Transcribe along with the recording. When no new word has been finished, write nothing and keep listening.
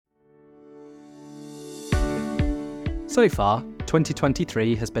So far,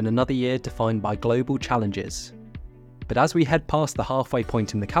 2023 has been another year defined by global challenges. But as we head past the halfway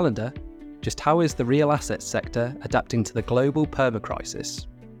point in the calendar, just how is the real assets sector adapting to the global permacrisis?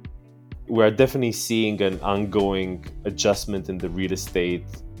 We're definitely seeing an ongoing adjustment in the real estate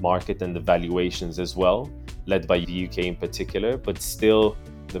market and the valuations as well, led by the UK in particular, but still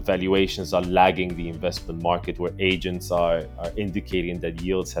the valuations are lagging the investment market, where agents are indicating that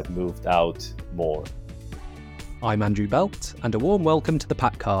yields have moved out more. I'm Andrew Belt, and a warm welcome to the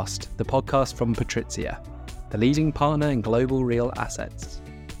Patcast, the podcast from Patrizia, the leading partner in global real assets.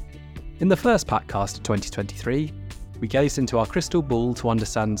 In the first Patcast of 2023, we gazed into our crystal ball to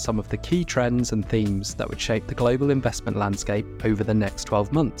understand some of the key trends and themes that would shape the global investment landscape over the next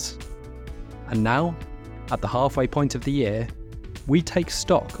 12 months. And now, at the halfway point of the year, we take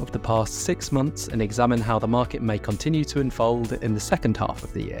stock of the past 6 months and examine how the market may continue to unfold in the second half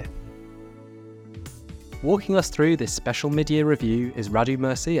of the year. Walking us through this special mid-year review is Radu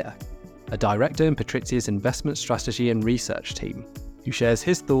Murcia, a director in Patrizia's investment strategy and research team, who shares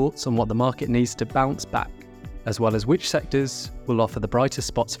his thoughts on what the market needs to bounce back, as well as which sectors will offer the brightest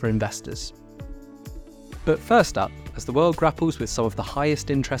spots for investors. But first up, as the world grapples with some of the highest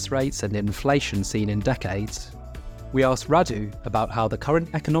interest rates and inflation seen in decades, we asked Radu about how the current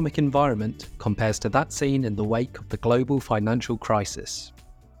economic environment compares to that seen in the wake of the global financial crisis.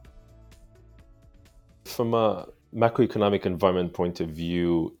 From a macroeconomic environment point of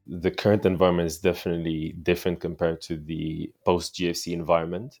view, the current environment is definitely different compared to the post-GFC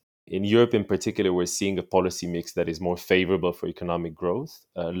environment. In Europe in particular, we're seeing a policy mix that is more favorable for economic growth,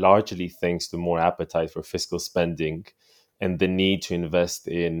 largely thanks to more appetite for fiscal spending and the need to invest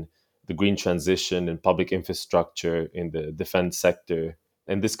in the green transition and public infrastructure in the defense sector.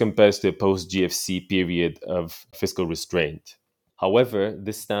 And this compares to a post-GFC period of fiscal restraint. However,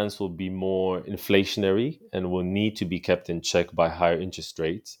 this stance will be more inflationary and will need to be kept in check by higher interest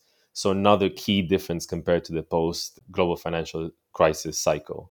rates. So another key difference compared to the post-global financial crisis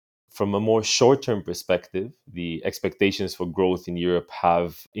cycle. From a more short-term perspective, the expectations for growth in Europe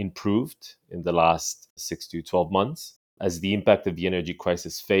have improved in the last 6 to 12 months as the impact of the energy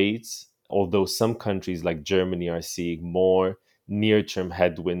crisis fades, although some countries like Germany are seeing more near-term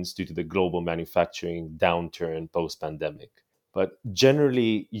headwinds due to the global manufacturing downturn post-pandemic. But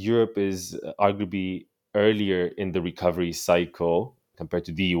generally, Europe is arguably earlier in the recovery cycle compared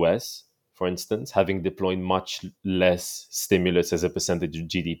to the US, for instance, having deployed much less stimulus as a percentage of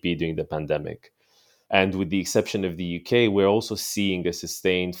GDP during the pandemic. And with the exception of the UK, we're also seeing a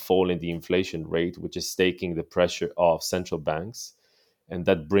sustained fall in the inflation rate, which is taking the pressure off central banks. And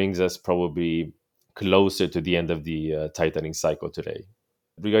that brings us probably closer to the end of the tightening cycle today.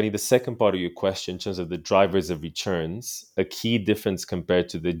 Regarding the second part of your question, in terms of the drivers of returns, a key difference compared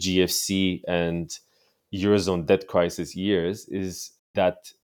to the GFC and Eurozone debt crisis years is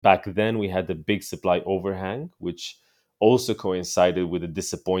that back then we had the big supply overhang, which also coincided with a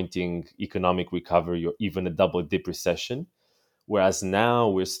disappointing economic recovery or even a double dip recession. Whereas now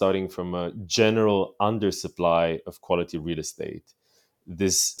we're starting from a general undersupply of quality real estate.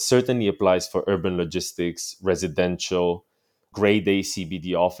 This certainly applies for urban logistics, residential, grade A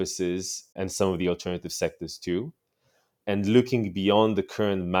CBD offices, and some of the alternative sectors too. And looking beyond the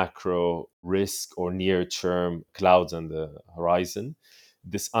current macro risk or near-term clouds on the horizon,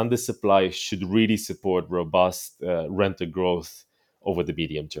 this undersupply should really support robust rental growth over the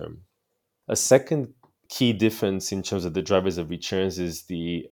medium term. A second key difference in terms of the drivers of returns is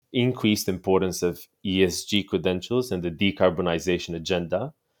the increased importance of ESG credentials and the decarbonization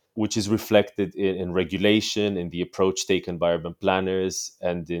agenda, which is reflected in regulation, in the approach taken by urban planners,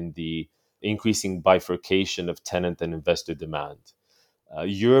 and in the increasing bifurcation of tenant and investor demand.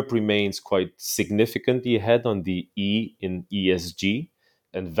 Europe remains quite significantly ahead on the E in ESG,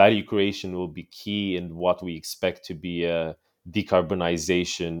 and value creation will be key in what we expect to be a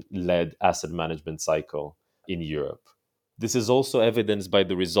decarbonization-led asset management cycle in Europe. This is also evidenced by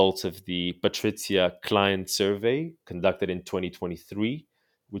the results of the Patrizia client survey conducted in 2023,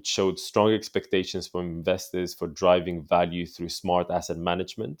 which showed strong expectations from investors for driving value through smart asset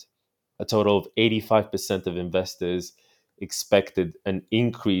management. A total of 85% of investors expected an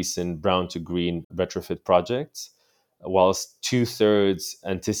increase in brown to green retrofit projects, whilst 2/3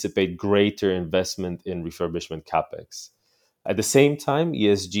 anticipate greater investment in refurbishment capex. At the same time,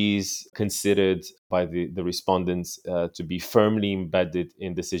 ESG is considered by the respondents to be firmly embedded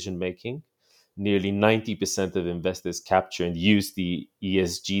in decision making. Nearly 90% of investors capture and use the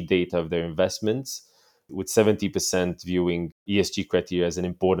ESG data of their investments, with 70% viewing ESG criteria as an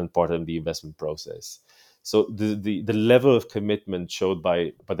important part of the investment process. So the level of commitment showed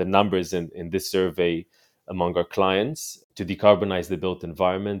by the numbers in this survey among our clients to decarbonize the built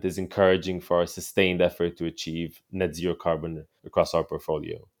environment is encouraging for our sustained effort to achieve net zero carbon across our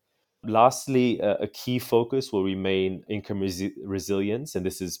portfolio. Lastly, a key focus will remain income resilience, and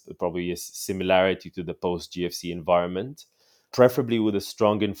this is probably a similarity to the post GFC environment, preferably with a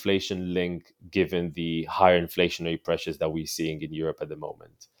strong inflation link given the higher inflationary pressures that we're seeing in Europe at the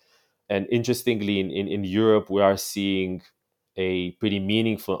moment. And interestingly, in Europe, we are seeing a pretty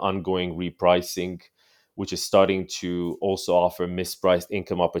meaningful ongoing repricing, which is starting to also offer mispriced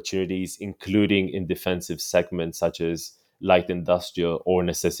income opportunities, including in defensive segments such as light industrial or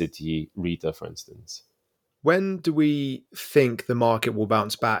necessity retail, for instance. When do we think the market will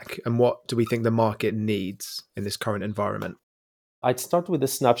bounce back, and what do we think the market needs in this current environment? I'd start with a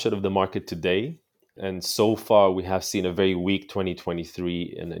snapshot of the market today. And so far, we have seen a very weak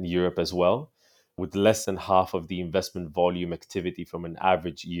 2023 in Europe as well, with less than half of the investment volume activity from an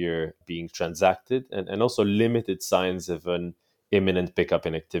average year being transacted, and also limited signs of an imminent pickup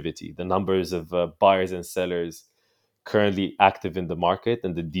in activity. The numbers of buyers and sellers currently active in the market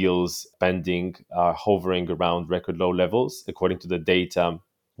and the deals pending are hovering around record low levels, according to the data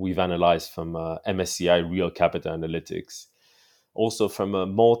we've analyzed from MSCI Real Capital Analytics. Also, from a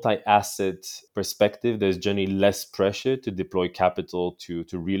multi-asset perspective, there's generally less pressure to deploy capital to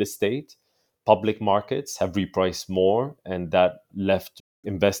real estate. Public markets have repriced more, and that left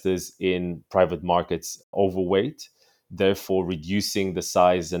investors in private markets overweight, therefore reducing the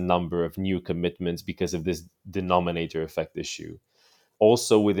size and number of new commitments because of this denominator effect issue.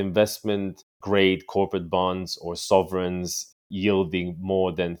 Also, with investment grade corporate bonds or sovereigns yielding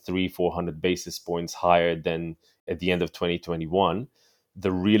more than 400 basis points higher than at the end of 2021,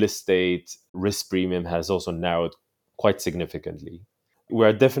 the real estate risk premium has also narrowed quite significantly.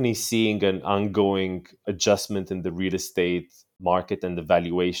 We're definitely seeing an ongoing adjustment in the real estate market and the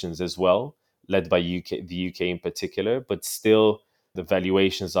valuations as well, led by the UK in particular, but still the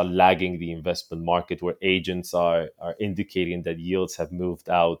valuations are lagging the investment market, where agents are indicating that yields have moved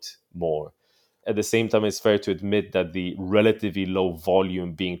out more. At the same time, it's fair to admit that the relatively low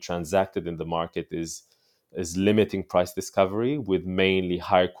volume being transacted in the market is limiting price discovery, with mainly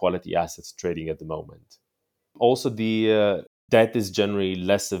higher quality assets trading at the moment. Also, the debt is generally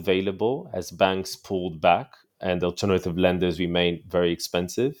less available as banks pulled back and alternative lenders remain very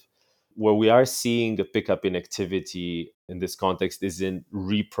expensive. Where we are seeing a pickup in activity in this context is in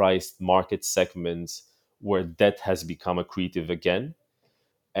repriced market segments where debt has become accretive again.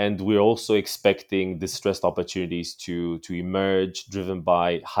 And we're also expecting distressed opportunities to emerge, driven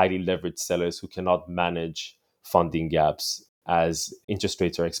by highly leveraged sellers who cannot manage funding gaps as interest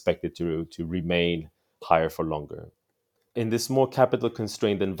rates are expected to remain higher for longer. In this more capital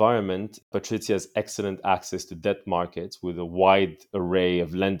constrained environment, Patrizia has excellent access to debt markets with a wide array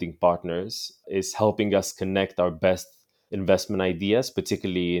of lending partners, is helping us connect our best investment ideas,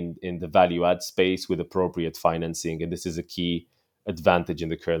 particularly in the value add space, with appropriate financing. And this is a key advantage in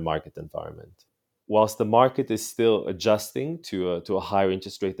the current market environment. Whilst the market is still adjusting to a higher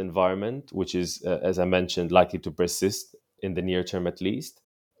interest rate environment, which is, as I mentioned, likely to persist in the near term at least,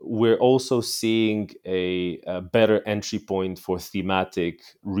 we're also seeing a better entry point for thematic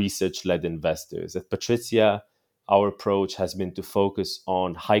research-led investors. At Patrizia, our approach has been to focus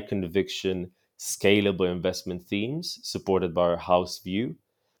on high conviction, scalable investment themes supported by our house view.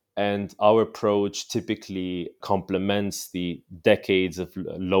 And our approach typically complements the decades of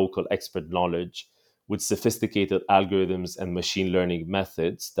local expert knowledge with sophisticated algorithms and machine learning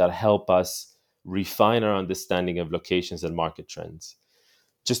methods that help us refine our understanding of locations and market trends.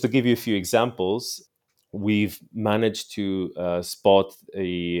 Just to give you a few examples, we've managed to spot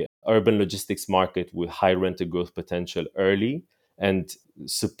a urban logistics market with high rental growth potential early and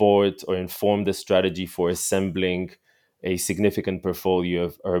support or inform the strategy for assembling a significant portfolio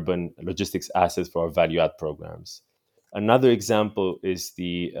of urban logistics assets for our value add programs. Another example is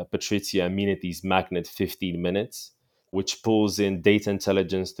the Patrizia Amenities Magnet 15 Minutes, which pulls in data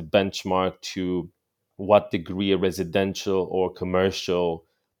intelligence to benchmark to what degree a residential or commercial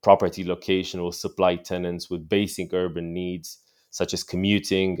property location will supply tenants with basic urban needs, such as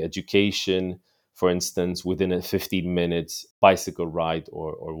commuting, education, for instance, within a 15 minutes bicycle ride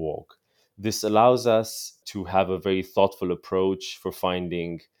or walk. This allows us to have a very thoughtful approach for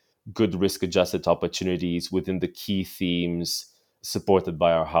finding good risk adjusted opportunities within the key themes supported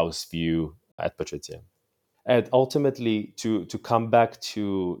by our house view at Patrizia. And ultimately, to come back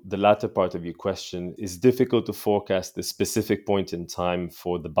to the latter part of your question, it's difficult to forecast the specific point in time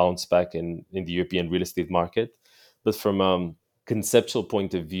for the bounce back in the European real estate market. But from a conceptual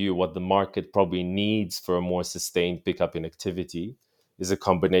point of view, what the market probably needs for a more sustained pickup in activity is a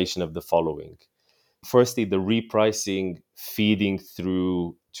combination of the following. Firstly, the repricing feeding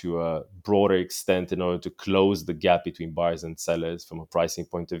through to a broader extent in order to close the gap between buyers and sellers from a pricing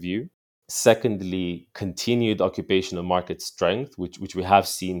point of view. Secondly, continued occupational market strength, which we have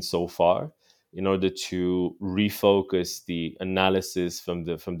seen so far, in order to refocus the analysis from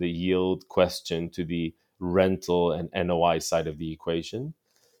the yield question to the rental and NOI side of the equation.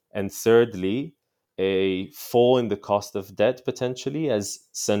 And thirdly, a fall in the cost of debt potentially as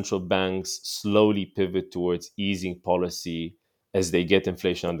central banks slowly pivot towards easing policy as they get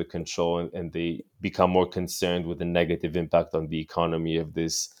inflation under control and they become more concerned with the negative impact on the economy of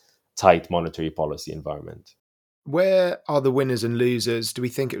this tight monetary policy environment. Where are the winners and losers? Do we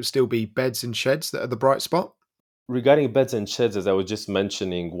think it will still be beds and sheds that are the bright spot? Regarding beds and sheds, as I was just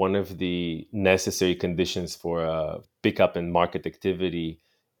mentioning, one of the necessary conditions for a pickup in market activity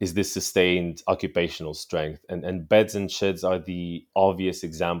is this sustained occupational strength. And beds and sheds are the obvious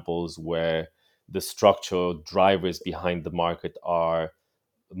examples where the structural drivers behind the market are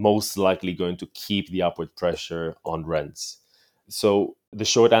most likely going to keep the upward pressure on rents. So the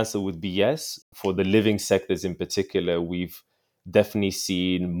short answer would be yes. For the living sectors in particular, we've definitely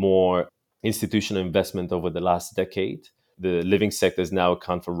seen more institutional investment over the last decade. The living sectors now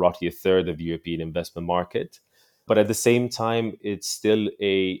account for roughly a third of the European investment market. But at the same time, it's still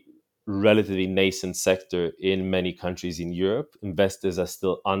a relatively nascent sector in many countries in Europe. Investors are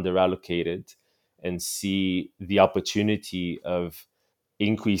still underallocated and see the opportunity of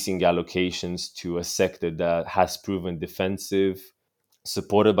increasing allocations to a sector that has proven defensive,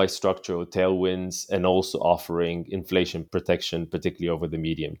 supported by structural tailwinds, and also offering inflation protection, particularly over the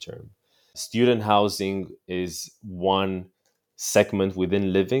medium term. Student housing is one segment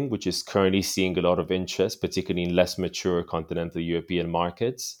within living, which is currently seeing a lot of interest, particularly in less mature continental European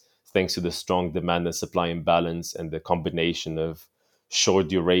markets, thanks to the strong demand and supply imbalance and the combination of short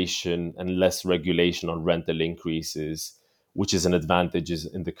duration and less regulation on rental increases, which is an advantage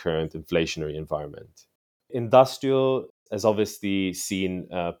in the current inflationary environment. Industrial has obviously seen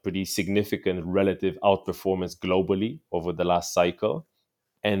pretty significant relative outperformance globally over the last cycle,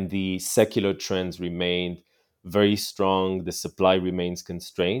 and the secular trends remained very strong. The supply remains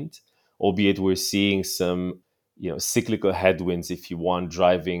constrained, albeit we're seeing some cyclical headwinds, if you want,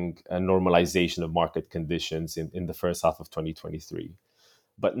 driving a normalization of market conditions in the first half of 2023.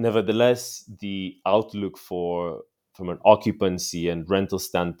 But nevertheless, the outlook from an occupancy and rental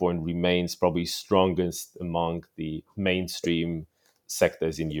standpoint remains probably strongest among the mainstream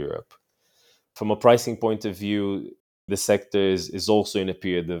sectors in Europe. From a pricing point of view, the sector is also in a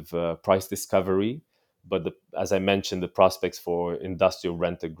period of price discovery. But as I mentioned, the prospects for industrial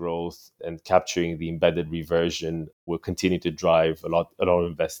rental growth and capturing the embedded reversion will continue to drive a lot of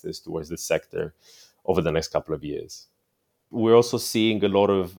investors towards this sector over the next couple of years. We're also seeing a lot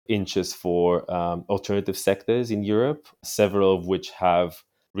of interest for alternative sectors in Europe, several of which have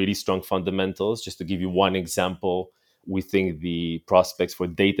really strong fundamentals. Just to give you one example, we think the prospects for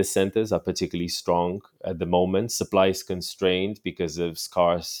data centers are particularly strong at the moment. Supply is constrained because of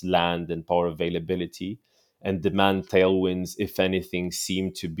scarce land and power availability, and demand tailwinds, if anything,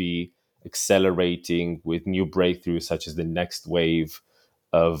 seem to be accelerating with new breakthroughs such as the next wave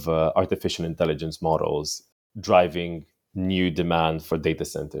of artificial intelligence models driving new demand for data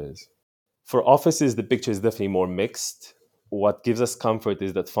centers. For offices, the picture is definitely more mixed. What gives us comfort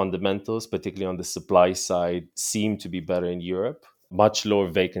is that fundamentals, particularly on the supply side, seem to be better in Europe. Much lower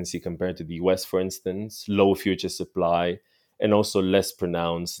vacancy compared to the US, for instance, low future supply, and also less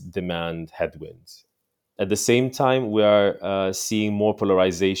pronounced demand headwinds. At the same time, we are seeing more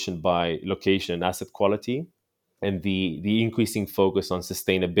polarization by location and asset quality, and the increasing focus on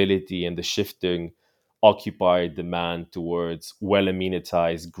sustainability and the shifting occupier demand towards well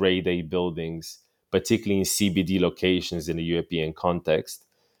amenitized grade A buildings, particularly in CBD locations in a European context,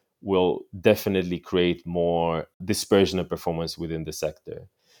 will definitely create more dispersion of performance within the sector.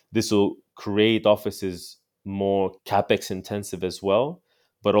 This will create offices more capex intensive as well,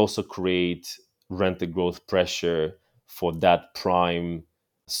 but also create rental growth pressure for that prime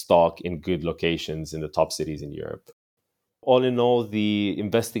stock in good locations in the top cities in Europe. All in all, the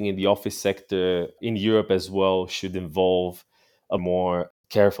investing in the office sector in Europe as well should involve a more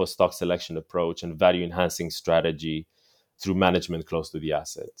careful stock selection approach and value enhancing strategy through management close to the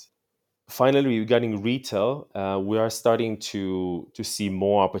asset. Finally, regarding retail, we are starting to see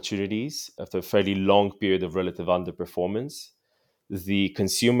more opportunities after a fairly long period of relative underperformance. The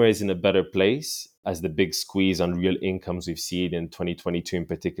consumer is in a better place as the big squeeze on real incomes we've seen in 2022 in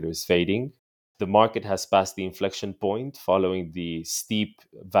particular is fading. The market has passed the inflection point following the steep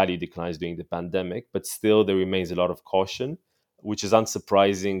value declines during the pandemic, but still there remains a lot of caution, which is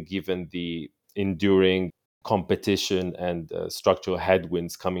unsurprising given the enduring competition and structural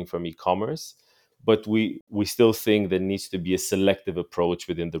headwinds coming from e-commerce. But we still think there needs to be a selective approach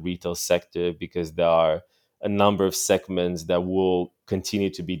within the retail sector, because there are a number of segments that will continue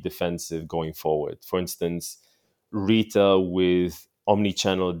to be defensive going forward. For instance, retail with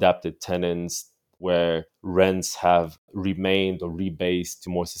omni-channel adapted tenants, where rents have remained or rebased to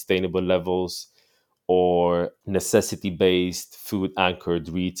more sustainable levels, or necessity-based food-anchored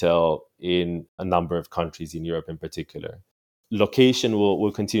retail in a number of countries in Europe in particular. Location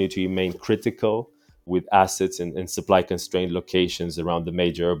will continue to remain critical, with assets in supply-constrained locations around the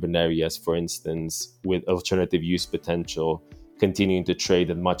major urban areas, for instance, with alternative use potential continuing to trade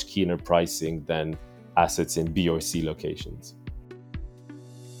at much keener pricing than assets in B or C locations.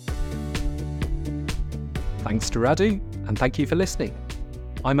 Thanks to Radu, and thank you for listening.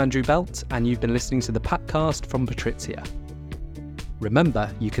 I'm Andrew Belt, and you've been listening to the Patcast from Patrizia.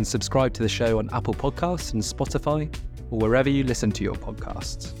 Remember, you can subscribe to the show on Apple Podcasts and Spotify, or wherever you listen to your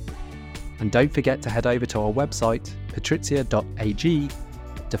podcasts. And don't forget to head over to our website, patrizia.ag,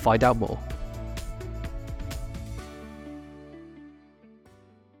 to find out more.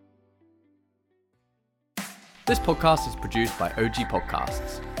 This podcast is produced by OG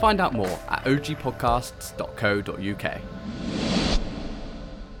Podcasts. Find out more at ogpodcasts.co.uk.